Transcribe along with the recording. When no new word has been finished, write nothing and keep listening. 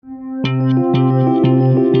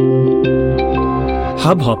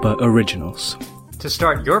Hubhopper Originals. To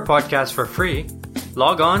start your podcast for free,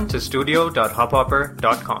 log on to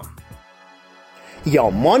studio.hubhopper.com.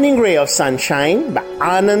 Your Morning Ray of Sunshine by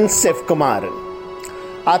Anand Sivkumaran.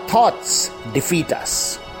 Our thoughts defeat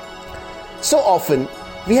us. So often,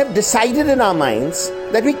 we have decided in our minds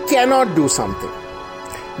that we cannot do something.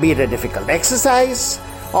 Be it a difficult exercise,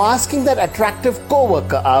 or asking that attractive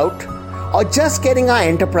co-worker out, or just getting our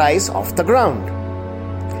enterprise off the ground.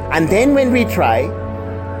 And then when we try,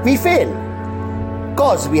 we fail.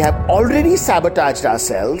 Cause we have already sabotaged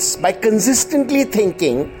ourselves by consistently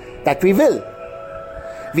thinking that we will.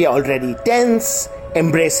 We are already tense,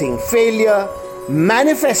 embracing failure,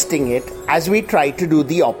 manifesting it as we try to do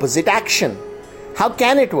the opposite action. How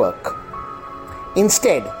can it work?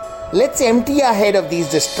 Instead, let's empty our head of these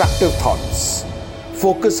destructive thoughts.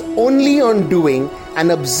 Focus only on doing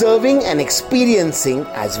and observing and experiencing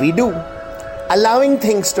as we do, allowing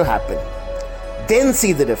things to happen. Then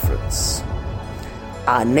see the difference.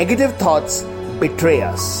 Our negative thoughts betray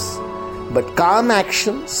us, but calm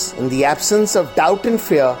actions in the absence of doubt and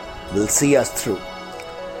fear will see us through.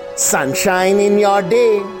 Sunshine in your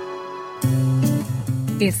day.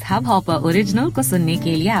 इस hub hopper original को सुनने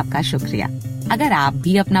के लिए आपका शुक्रिया। अगर आप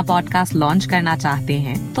भी अपना पॉडकास्ट लॉन्च करना चाहते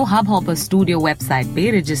हैं, तो हब हॉपर स्टूडियो वेबसाइट पे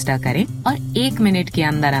रजिस्टर करें और 1 मिनट के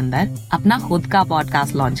अंदर अंदर अपना खुद का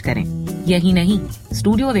पॉडकास्ट लॉन्च करें। यही नहीं,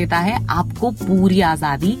 स्टूडियो देता है आपको पूरी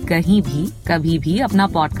आजादी कहीं भी कभी भी अपना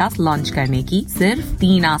पॉडकास्ट लॉन्च करने की, सिर्फ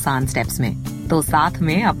 3 आसान स्टेप्स में। तो साथ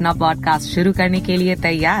में अपना पॉडकास्ट शुरू करने के लिए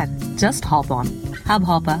तैयार? Just hop on hub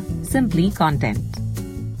hopper, simply content.